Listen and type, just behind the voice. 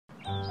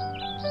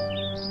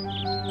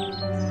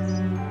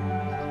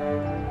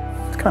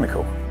kind of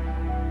cool.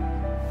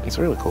 It's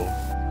really cool.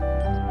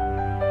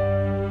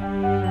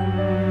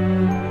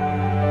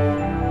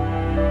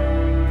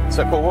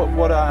 So Paul,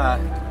 what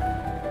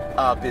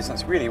our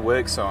business really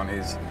works on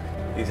is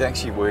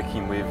actually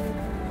working with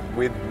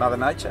Mother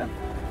Nature,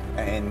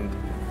 and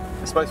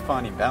I suppose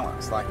finding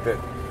balance, like that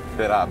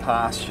our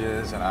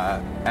pastures and our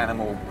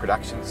animal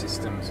production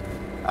systems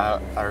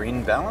are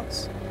in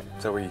balance.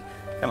 So we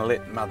kind of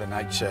let Mother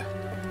Nature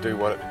do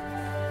what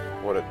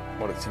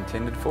it's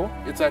intended for.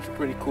 It's actually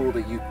pretty cool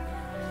that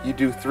you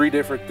do 3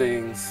 different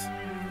things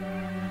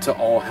to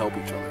all help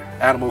each other.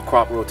 Animal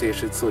crop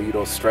rotation, so you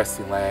don't stress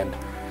the land,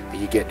 and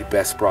you get the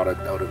best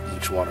product out of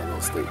each one of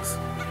those things.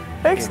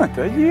 Excellent,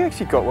 dude. You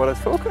actually got what I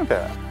was talking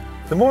about.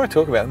 The more I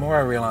talk about it, the more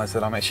I realise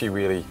that I'm actually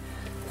really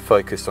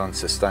focused on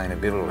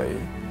sustainability,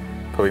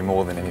 probably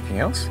more than anything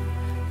else,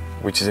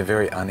 which is a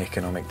very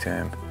uneconomic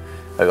term.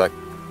 Like,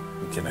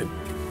 you know,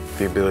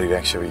 the ability to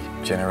actually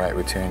generate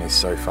return is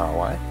so far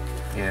away.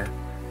 Yeah,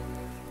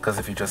 because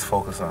if you just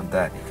focus on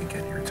that, you can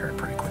get your return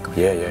pretty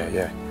quickly.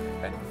 Yeah.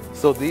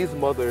 So these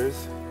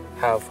mothers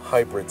have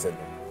hybrids in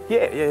them.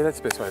 Yeah, that's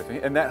the best way to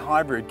think it. And that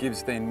hybrid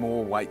gives then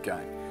more weight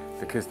gain,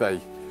 because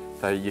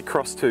you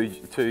cross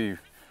two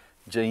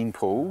gene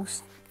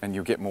pools and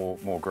you'll get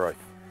more growth.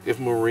 If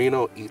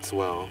Merino eats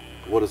well,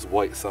 what does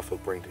white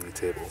Suffolk bring to the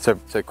table? So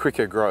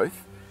quicker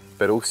growth,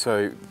 but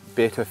also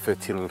better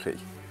fertility.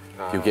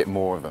 You'll get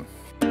more of them.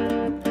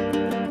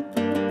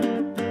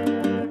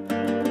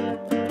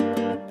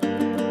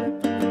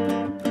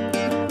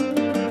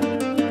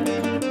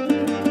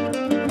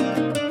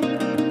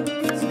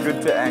 It's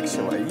good to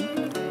actually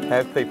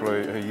have people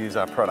who use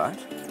our product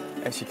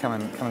actually come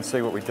and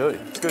see what we do.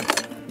 It's good.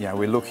 You know,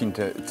 we're looking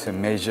to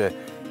measure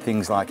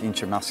things like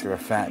intramuscular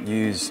fat,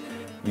 use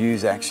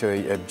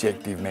actually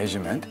objective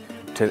measurement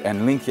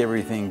and link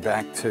everything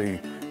back to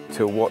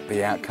what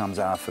the outcomes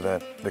are for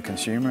the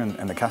consumer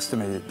and the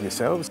customer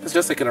yourselves. It's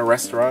just like in a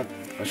restaurant,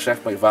 a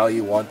chef might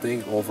value one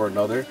thing over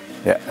another,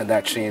 and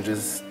that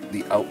changes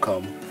the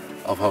outcome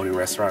of how the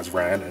restaurant's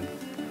ran and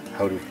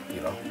how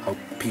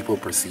people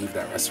perceive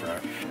that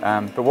restaurant.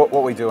 But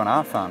what we do on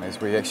our farm is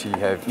we actually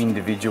have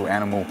individual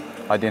animal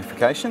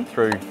identification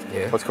through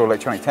what's called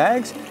electronic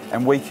tags,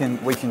 and we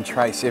can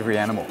trace every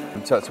animal.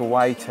 And so it's a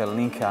way to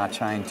link our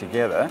chain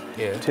together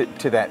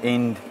to that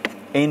end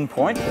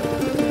point.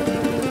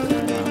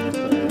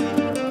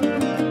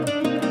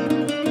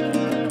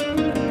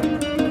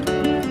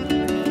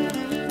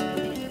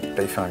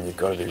 Beef farm, you've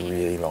got to be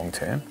really long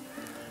term.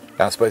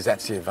 And I suppose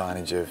that's the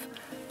advantage of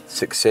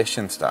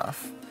succession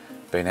stuff,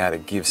 being able to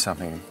give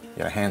something,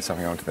 hand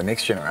something on to the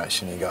next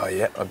generation. You go, oh,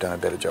 yeah, I've done a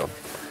better job.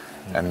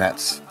 And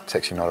it's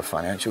actually not a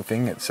financial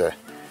thing, it's a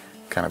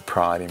kind of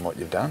pride in what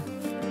you've done.